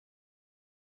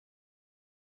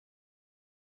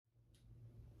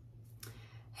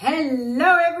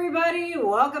Hello everybody,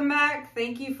 welcome back.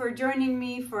 Thank you for joining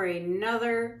me for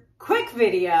another quick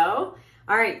video.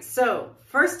 All right, so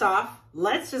first off,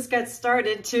 let's just get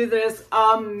started to this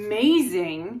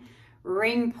amazing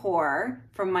ring pour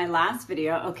from my last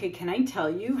video. Okay, can I tell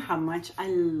you how much I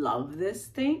love this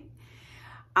thing?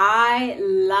 I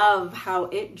love how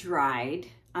it dried.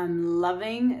 I'm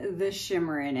loving the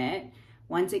shimmer in it.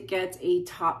 Once it gets a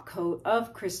top coat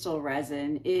of crystal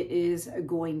resin, it is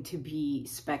going to be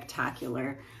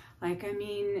spectacular. Like, I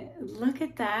mean, look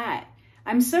at that.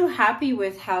 I'm so happy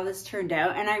with how this turned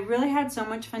out, and I really had so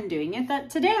much fun doing it that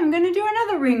today I'm gonna do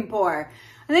another ring pour.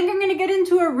 I think I'm gonna get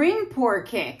into a ring pour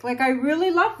kick. Like, I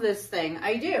really love this thing,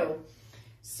 I do.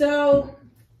 So,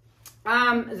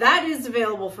 that is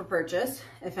available for purchase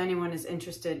if anyone is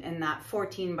interested in that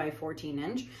 14 by 14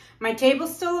 inch. My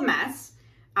table's still a mess.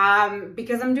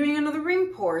 Because I'm doing another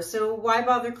ring pour, so why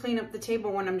bother clean up the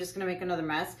table when I'm just gonna make another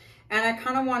mess? And I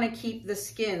kind of want to keep the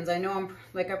skins. I know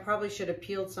I probably should have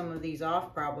peeled some of these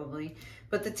off probably,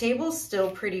 but the table's still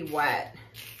pretty wet.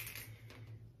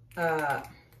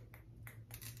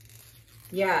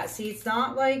 Yeah, see, it's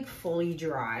not like fully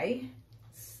dry.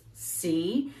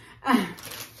 See? I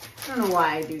don't know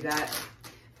why I do that.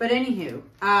 But anywho,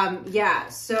 yeah,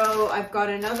 so I've got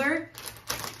another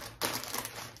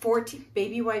 14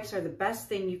 baby wipes are the best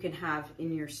thing you can have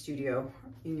in your studio,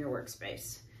 in your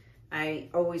workspace. I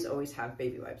always have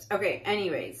baby wipes. Okay,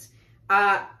 anyways,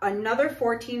 another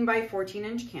 14 by 14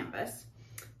 inch canvas,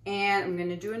 and I'm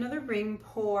gonna do another ring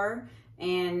pour,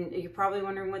 and you're probably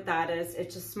wondering what that is.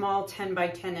 It's a small 10 by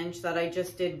 10 inch that I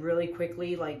just did really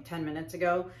quickly, like 10 minutes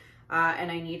ago,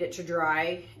 and I need it to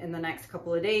dry in the next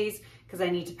couple of days because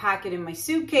I need to pack it in my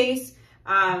suitcase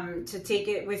to take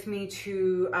it with me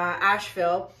to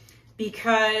Asheville,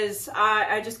 because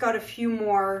I just got a few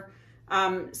more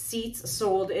seats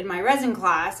sold in my resin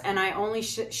class, and I only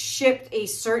shipped a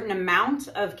certain amount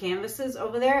of canvases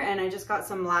over there, and I just got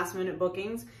some last minute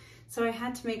bookings, so I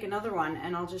had to make another one,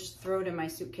 and I'll just throw it in my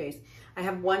suitcase. I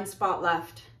have one spot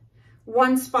left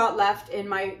in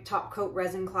my top coat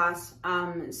resin class,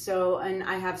 and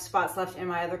I have spots left in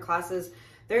my other classes.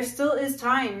 There still is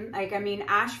time. Like, I mean,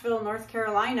 Asheville, North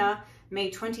Carolina, May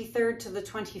 23rd to the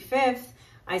 25th.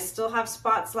 I still have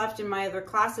spots left in my other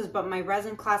classes, but my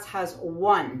resin class has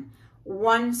one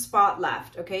spot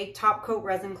left, okay? Top coat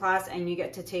resin class, and you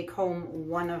get to take home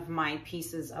one of my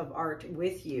pieces of art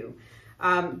with you.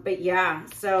 But yeah,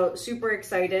 so super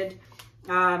excited.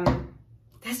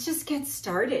 Let's just get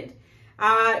started.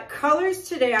 Colors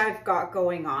today I've got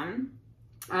going on.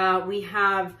 We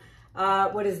have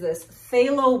what is this?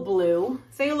 Phthalo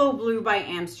blue by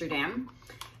Amsterdam.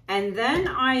 And then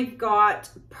I've got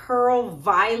pearl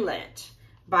violet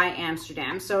by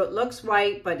Amsterdam. So it looks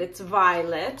white, but it's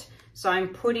violet. So I'm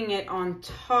putting it on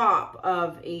top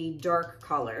of a dark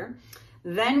color.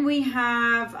 Then we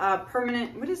have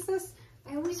permanent, what is this?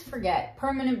 I always forget.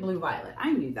 Permanent blue violet.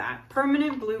 I knew that.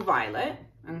 Permanent blue violet.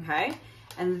 Okay.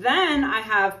 And then I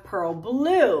have Pearl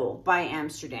Blue by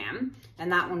Amsterdam,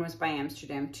 and that one was by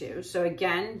Amsterdam too. So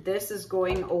again, this is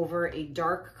going over a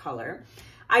dark color.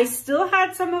 I still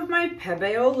had some of my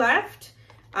Pebeo left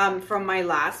from my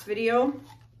last video.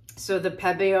 So the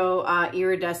Pebeo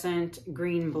Iridescent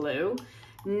Green Blue.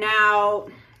 Now,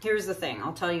 here's the thing,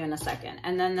 I'll tell you in a second.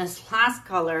 And then this last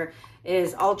color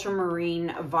is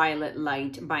Ultramarine Violet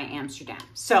Light by Amsterdam.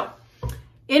 So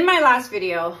in my last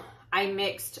video, I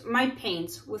mixed my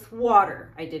paints with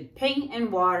water. I did paint and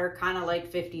water, kind of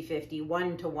like 50-50,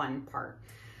 1-to-1 part.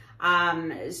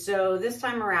 So this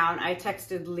time around, I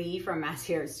texted Lee from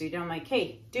Massey Art Studio. I'm like,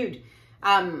 hey, dude,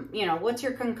 you know, what's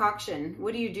your concoction?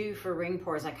 What do you do for ring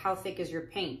pours? Like, how thick is your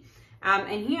paint?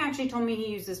 And he actually told me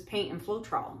he uses paint and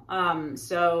Floetrol.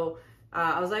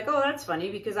 I was like, oh, that's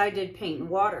funny, because I did paint and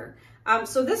water.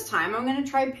 So this time I'm going to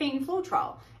try paint and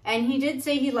Floetrol. And he did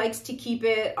say he likes to keep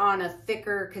it on a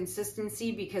thicker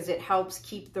consistency because it helps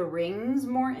keep the rings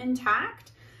more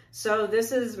intact. So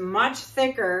this is much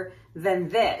thicker than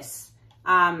this.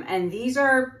 And these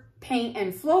are paint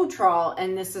and Floetrol,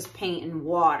 and this is paint and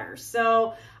water.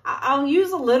 So I'll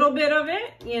use a little bit of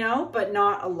it, you know, but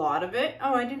not a lot of it.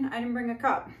 Oh, I didn't bring a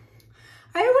cup.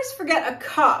 I always forget a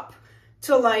cup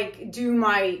to like do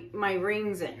my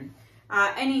rings in.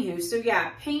 Anywho, so yeah,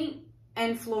 paint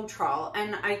and Floetrol.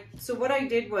 And so what I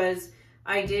did was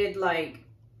I did like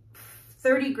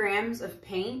 30 grams of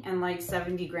paint and like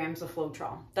 70 grams of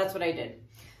Floetrol. That's what I did.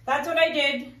 That's what I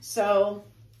did. So,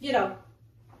 you know.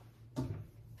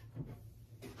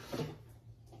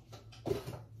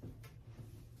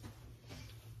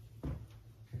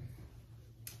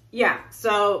 Yeah,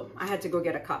 so I had to go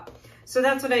get a cup. So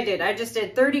that's what I did. I just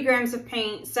did 30 grams of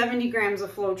paint, 70 grams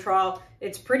of Floetrol.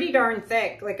 It's pretty darn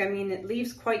thick. Like, I mean, it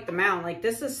leaves quite the mound. Like,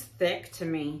 this is thick to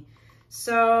me.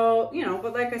 So, you know,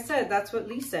 but like I said, that's what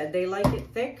Lee said. They like it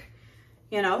thick,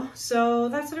 you know, so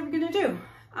that's what I'm going to do.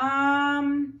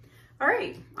 All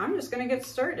right, I'm just going to get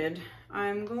started.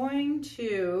 I'm going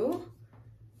to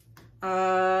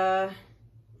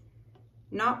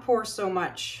not pour so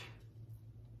much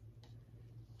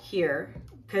here,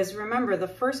 because remember, the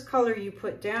first color you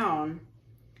put down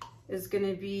is going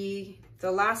to be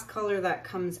the last color that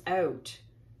comes out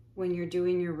when you're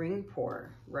doing your ring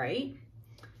pour, right?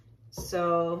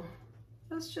 So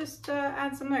let's just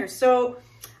add some there. So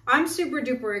I'm super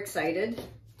duper excited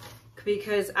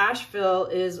because Asheville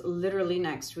is literally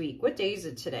next week. What day is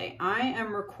it today? I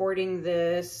am recording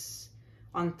this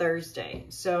on Thursday.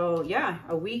 So yeah,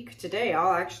 a week today,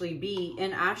 I'll actually be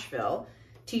in Asheville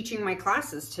teaching my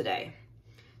classes today.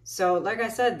 So like I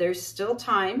said, there's still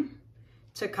time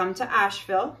to come to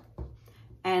Asheville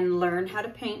and learn how to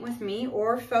paint with me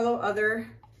or fellow other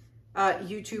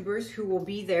YouTubers who will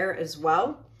be there as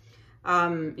well.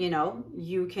 You know,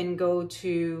 you can go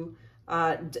to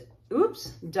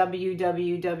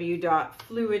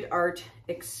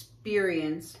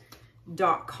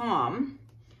www.fluidartexperience.com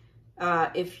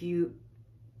if you,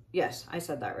 yes, I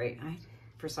said that right.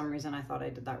 For some reason I thought I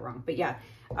did that wrong, but yeah,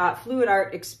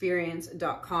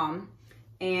 fluidartexperience.com,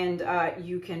 and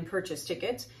you can purchase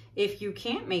tickets. If you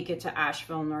can't make it to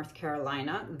Asheville, North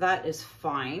Carolina, that is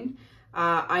fine.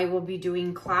 I will be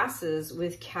doing classes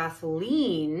with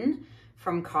Kathleen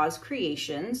from Cause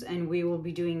Creations, and we will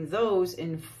be doing those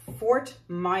in Fort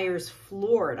Myers,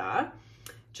 Florida,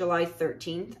 July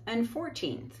 13th and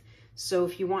 14th. So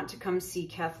if you want to come see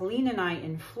Kathleen and I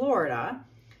in Florida,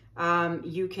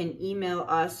 you can email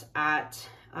us at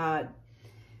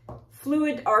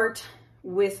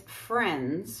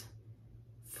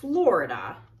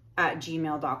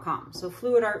fluidartwithfriends@gmail.com. So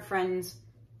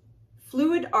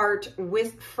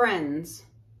fluidartwithfriends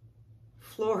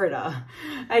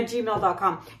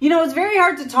Florida@gmail.com. You know, it's very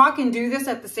hard to talk and do this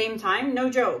at the same time, no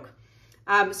joke.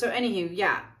 So anywho,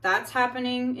 yeah, that's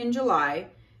happening in July.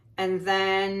 And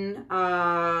then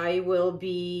I will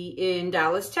be in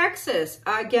Dallas, Texas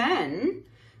again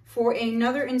for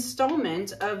another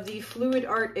installment of the Fluid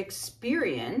Art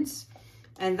Experience.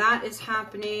 And that is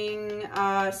happening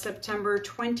September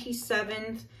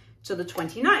 27th to the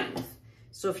 29th.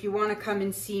 So if you want to come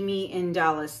and see me in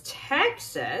Dallas,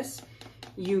 Texas,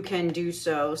 you can do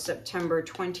so September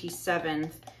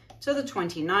 27th to the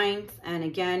 29th. And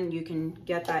again, you can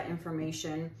get that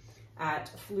information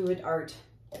at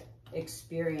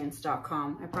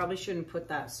fluidartexperience.com. I probably shouldn't put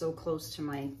that so close to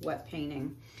my wet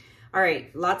painting. All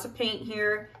right, lots of paint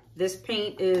here. This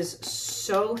paint is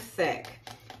so thick.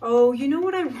 Oh, you know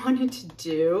what I wanted to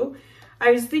do?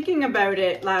 I was thinking about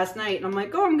it last night and I'm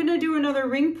like, oh, I'm gonna do another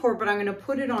ring pour, but I'm gonna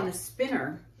put it on a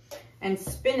spinner and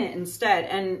spin it instead.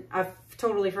 And I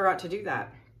totally forgot to do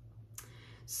that.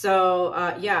 So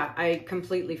yeah, I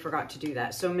completely forgot to do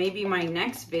that. So maybe my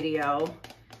next video,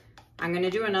 I'm gonna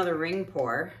do another ring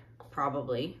pour,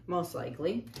 probably, most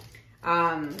likely,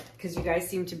 because you guys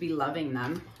seem to be loving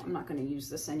them. I'm not gonna use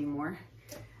this anymore.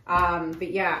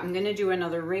 But yeah, I'm gonna do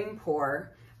another ring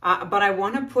pour. But I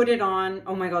want to put it on.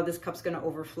 Oh my God, this cup's going to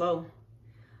overflow.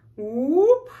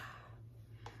 Whoop.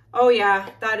 Oh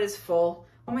yeah, that is full.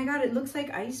 Oh my God, it looks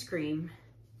like ice cream.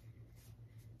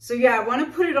 So yeah, I want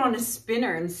to put it on a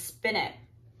spinner and spin it.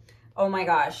 Oh my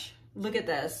gosh, look at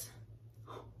this.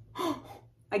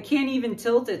 I can't even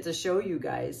tilt it to show you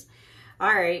guys.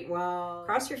 All right, well,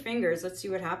 cross your fingers. Let's see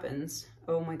what happens.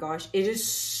 Oh my gosh, it is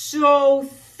so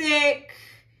thick.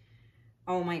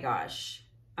 Oh my gosh.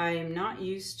 I am not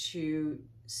used to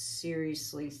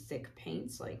seriously thick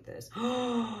paints like this.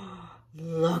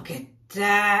 Look at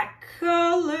that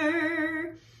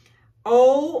color.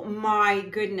 Oh my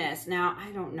goodness. Now,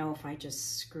 I don't know if I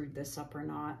just screwed this up or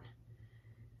not.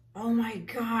 Oh my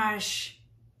gosh.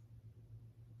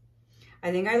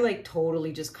 I think I like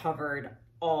totally just covered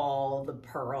all the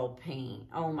pearl paint.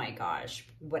 Oh my gosh,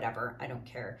 whatever, I don't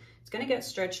care. It's gonna get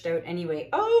stretched out anyway.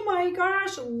 Oh my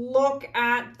gosh, look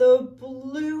at the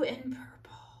blue and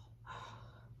purple.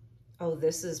 Oh,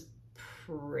 this is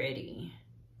pretty.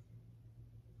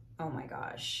 Oh my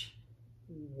gosh,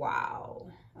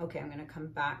 wow. Okay, I'm gonna come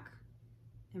back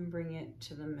and bring it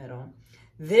to the middle.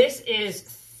 This is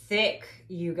thick,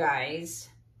 you guys.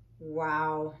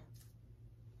 Wow.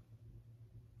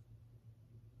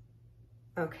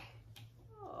 Okay.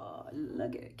 Oh,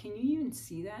 look at it. Can you even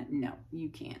see that? No, you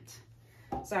can't.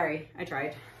 Sorry, I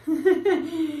tried.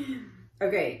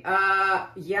 Okay.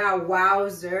 Yeah,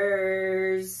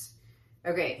 wowzers.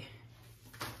 Okay.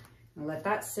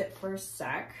 that sit for a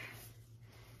sec.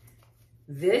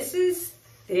 This is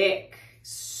thick,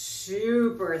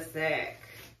 super thick.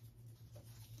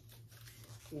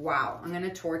 Wow, I'm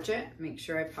gonna torch it, make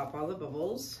sure I pop all the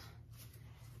bubbles.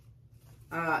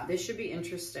 This should be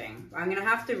interesting. I'm gonna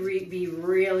have to be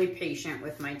really patient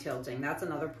with my tilting. That's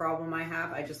another problem I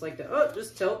have. I just like to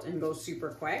just tilt and go super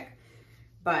quick.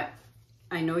 But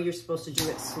I know you're supposed to do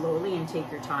it slowly and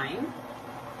take your time.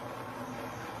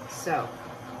 So,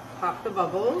 pop the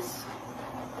bubbles.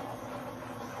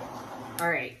 All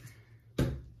right,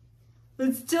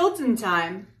 it's tilting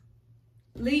time.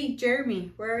 Lee,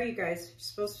 Jeremy, where are you guys? You're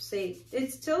supposed to say,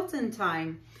 it's tilting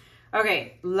time.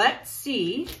 Okay, let's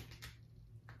see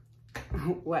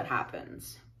what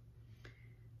happens.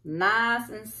 Nice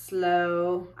and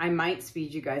slow. I might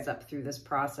speed you guys up through this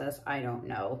process. I don't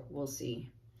know. We'll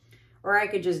see. Or I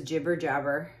could just jibber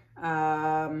jabber.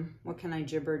 What can I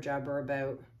jibber jabber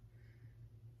about?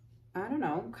 I don't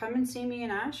know. Come and see me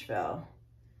in Asheville.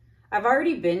 I've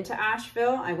already been to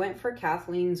Asheville. I went for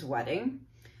Kathleen's wedding.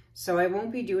 So I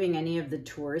won't be doing any of the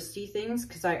touristy things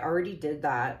because I already did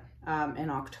that in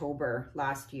October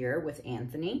last year with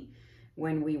Anthony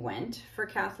when we went for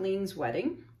Kathleen's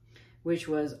wedding, which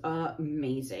was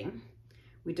amazing.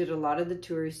 We did a lot of the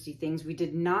touristy things. We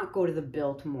did not go to the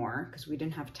Biltmore because we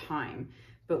didn't have time,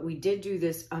 but we did do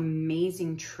this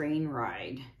amazing train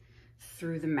ride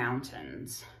through the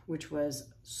mountains, which was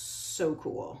so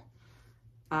cool.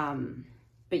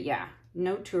 But yeah,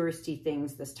 no touristy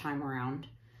things this time around.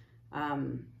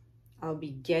 I'll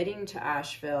be getting to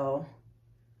Asheville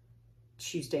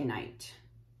Tuesday night.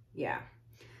 Yeah.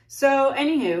 So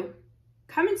anywho,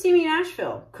 come and see me in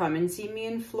Asheville. Come and see me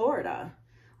in Florida.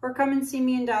 Or come and see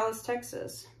me in Dallas,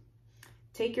 Texas.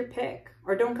 Take your pick.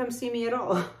 Or don't come see me at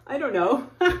all. I don't know.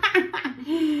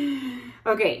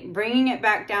 Okay, bringing it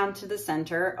back down to the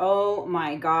center. Oh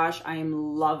my gosh, I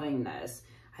am loving this.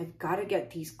 I've got to get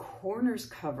these corners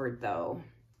covered though.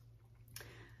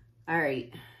 All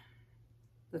right.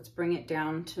 Let's bring it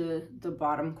down to the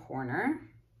bottom corner.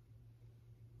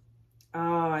 Oh,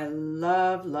 I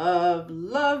love, love,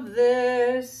 love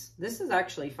this. This is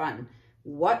actually fun.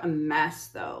 What a mess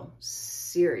though,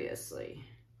 seriously.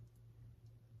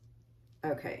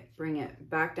 Okay, bring it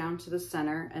back down to the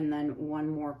center and then one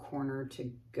more corner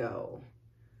to go.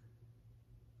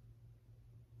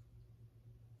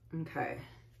 Okay.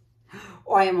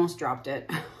 Oh, I almost dropped it.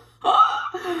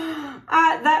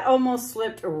 That almost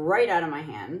slipped right out of my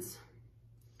hands.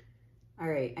 All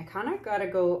right, I kind of gotta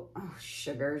go, oh,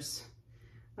 sugars.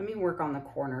 Let me work on the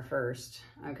corner first.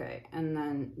 Okay, and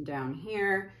then down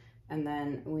here, and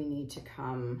then we need to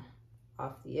come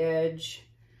off the edge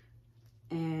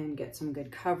and get some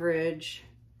good coverage.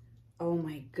 Oh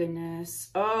my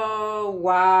goodness. Oh,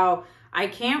 wow. I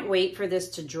can't wait for this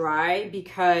to dry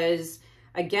because,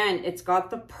 again, it's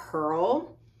got the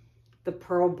pearl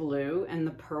blue and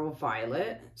the pearl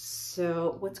violet.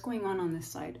 So what's going on this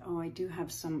side? Oh, I do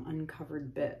have some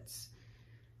uncovered bits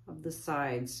of the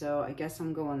side. So I guess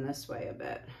I'm going this way a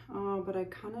bit. Oh, but I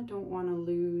kind of don't want to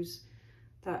lose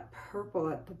that purple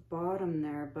at the bottom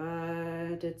there,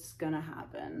 but it's gonna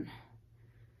happen.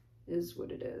 Is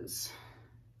what it is.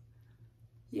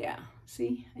 Yeah,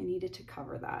 see, I needed to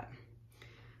cover that.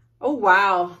 Oh,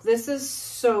 wow, this is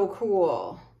so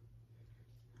cool.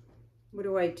 What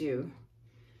do I do?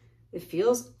 It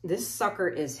feels, this sucker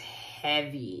is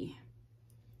heavy.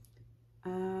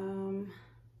 I've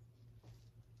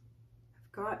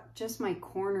got just my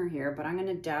corner here, but I'm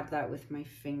gonna dab that with my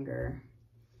finger.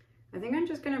 I think I'm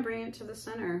just gonna bring it to the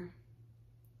center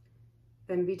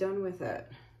and be done with it.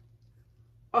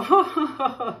 Oh,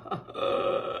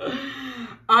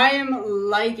 I am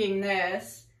liking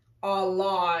this a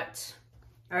lot.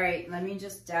 All right, let me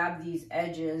just dab these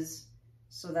edges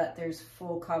so that there's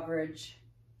full coverage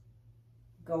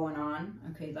going on.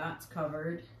 Okay, that's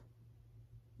covered.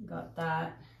 Got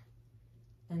that.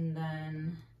 And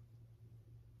then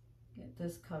get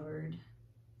this covered.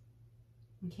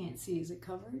 I can't see, is it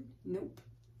covered? Nope.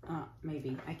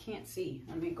 Maybe, I can't see.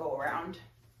 Let me go around.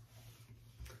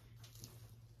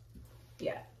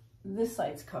 Yeah, this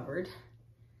side's covered.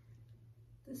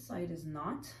 This side is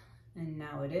not, and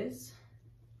now it is.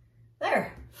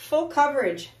 There, full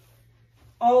coverage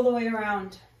all the way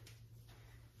around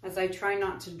as I try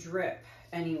not to drip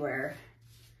anywhere.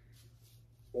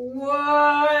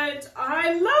 What?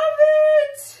 I love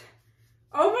it!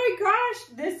 Oh my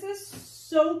gosh, this is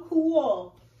so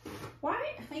cool. Why?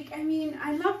 Like, I mean,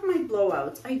 I love my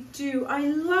blowouts. I do. I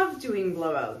love doing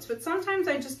blowouts, but sometimes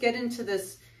I just get into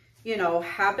this, you know,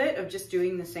 habit of just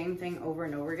doing the same thing over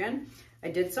and over again. I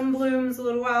did some blooms a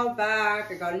little while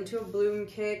back. I got into a bloom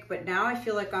kick, but now I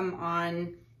feel like I'm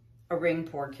on a ring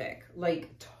pour kick, like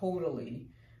totally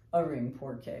a ring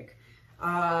pour kick.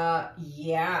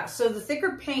 Yeah, so the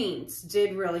thicker paints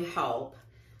did really help.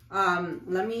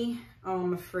 Let me, oh,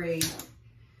 I'm afraid.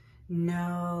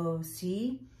 No,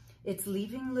 see? It's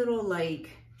leaving little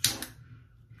like,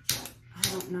 I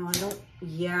don't know,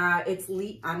 yeah,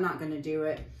 I'm not gonna do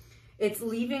it. It's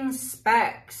leaving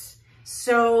specks.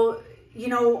 So, you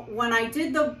know, when I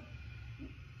did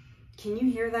can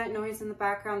you hear that noise in the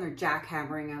background? They're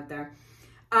jackhammering out there.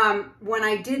 When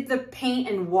I did the paint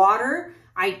and water,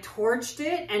 I torched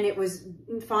it and it was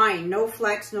fine. No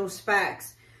flecks, no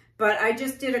specks. But I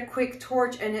just did a quick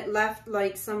torch and it left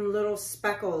like some little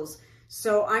speckles.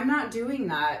 So I'm not doing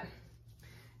that.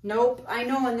 Nope, I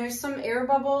know, and there's some air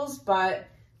bubbles, but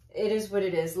it is what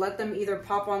it is. Let them either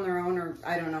pop on their own or,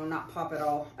 I don't know, not pop at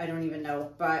all. I don't even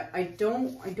know. But I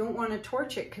don't want to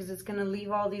torch it because it's going to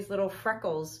leave all these little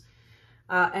freckles.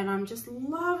 And I'm just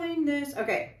loving this.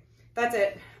 Okay, that's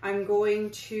it. I'm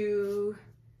going to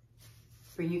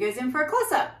bring you guys in for a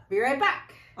close-up. Be right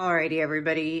back. Alrighty,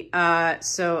 everybody.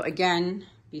 So again,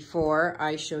 before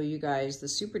I show you guys the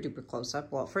super duper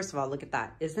close-up, well, first of all, look at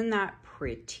that. Isn't that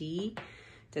pretty?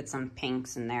 Did some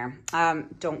pinks in there.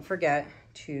 Don't forget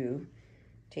to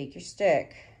take your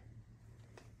stick,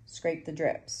 scrape the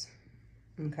drips,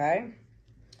 okay?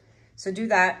 So do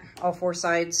that, all 4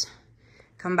 sides.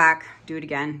 Come back, do it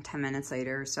again 10 minutes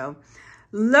later or so.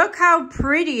 Look how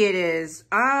pretty it is.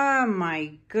 Oh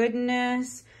my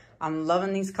goodness. I'm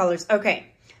loving these colors.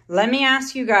 Okay, let me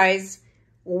ask you guys,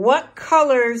 what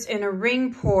colors in a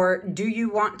ring pour do you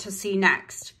want to see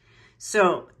next?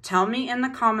 So tell me in the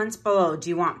comments below, do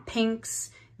you want pinks,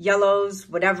 yellows,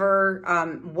 whatever?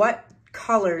 What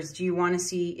colors do you want to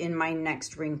see in my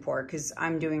next ring pour? Because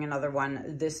I'm doing another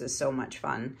one. This is so much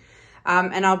fun.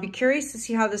 And I'll be curious to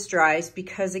see how this dries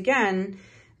because, again,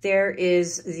 there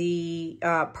is the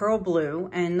pearl blue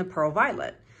and the pearl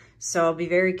violet. So I'll be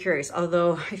very curious,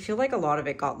 although I feel like a lot of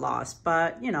it got lost,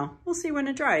 but, you know, we'll see when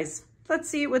it dries. Let's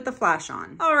see it with the flash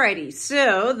on. Alrighty,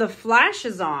 so the flash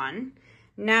is on.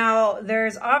 Now,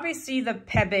 there's obviously the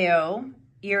Pebeo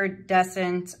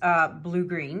Iridescent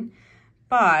blue-green,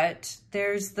 but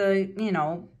there's the, you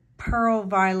know, pearl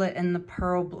violet and the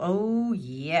pearl blue. Oh,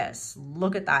 yes,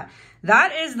 look at that.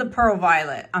 That is the pearl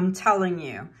violet, I'm telling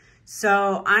you.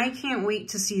 So I can't wait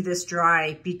to see this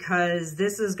dry because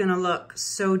this is gonna look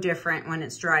so different when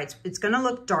it's dry. It's gonna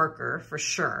look darker for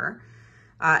sure.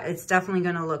 It's definitely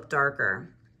gonna look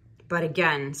darker. But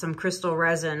again, some crystal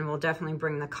resin will definitely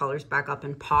bring the colors back up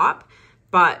and pop.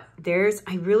 But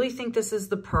I really think this is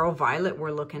the pearl violet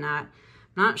we're looking at.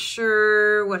 Not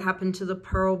sure what happened to the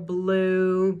pearl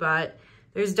blue, but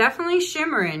there's definitely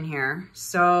shimmer in here.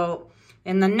 So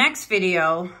in the next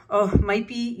video,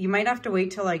 you might have to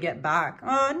wait till I get back.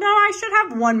 Oh no, I should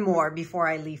have one more before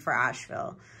I leave for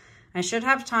Asheville. I should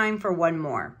have time for one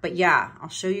more. But yeah, I'll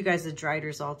show you guys the dried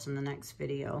results in the next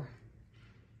video.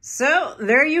 So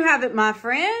there you have it, my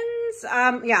friends.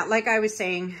 Yeah, like I was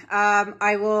saying,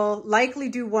 I will likely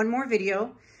do one more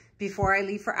video before I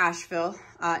leave for Asheville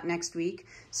next week.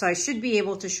 So I should be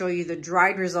able to show you the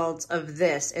dried results of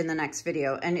this in the next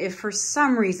video. And if for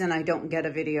some reason I don't get a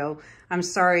video, I'm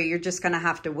sorry, you're just gonna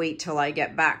have to wait till I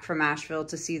get back from Asheville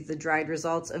to see the dried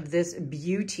results of this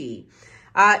beauty.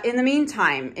 In the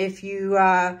meantime, if you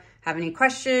have any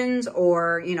questions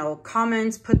or, you know,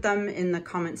 comments, put them in the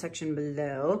comment section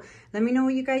below. Let me know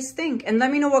what you guys think. And let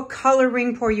me know what color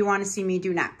ring pour you want to see me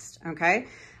do next, okay?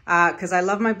 Because I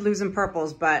love my blues and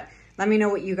purples, but let me know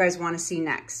what you guys want to see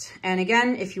next. And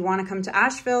again, if you want to come to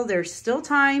Asheville, there's still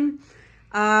time.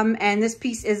 And this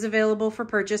piece is available for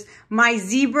purchase. My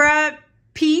zebra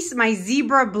piece, my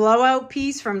zebra blowout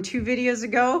piece from 2 videos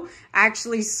ago,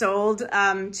 actually sold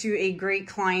to a great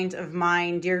client of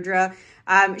mine, Deirdre.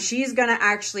 She is going to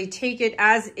actually take it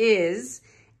as is,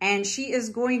 and she is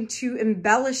going to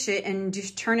embellish it and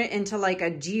just turn it into like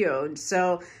a geode.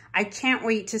 So I can't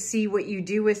wait to see what you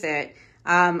do with it.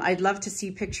 I'd love to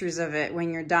see pictures of it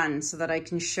when you're done so that I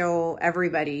can show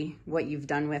everybody what you've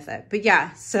done with it. But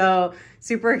yeah, so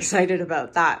super excited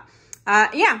about that.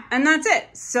 Yeah, and that's it.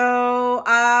 So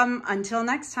until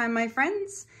next time, my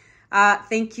friends,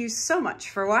 thank you so much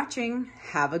for watching.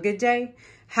 Have a good day.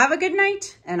 Have a good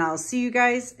night, and I'll see you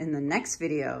guys in the next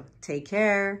video. Take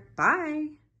care.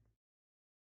 Bye.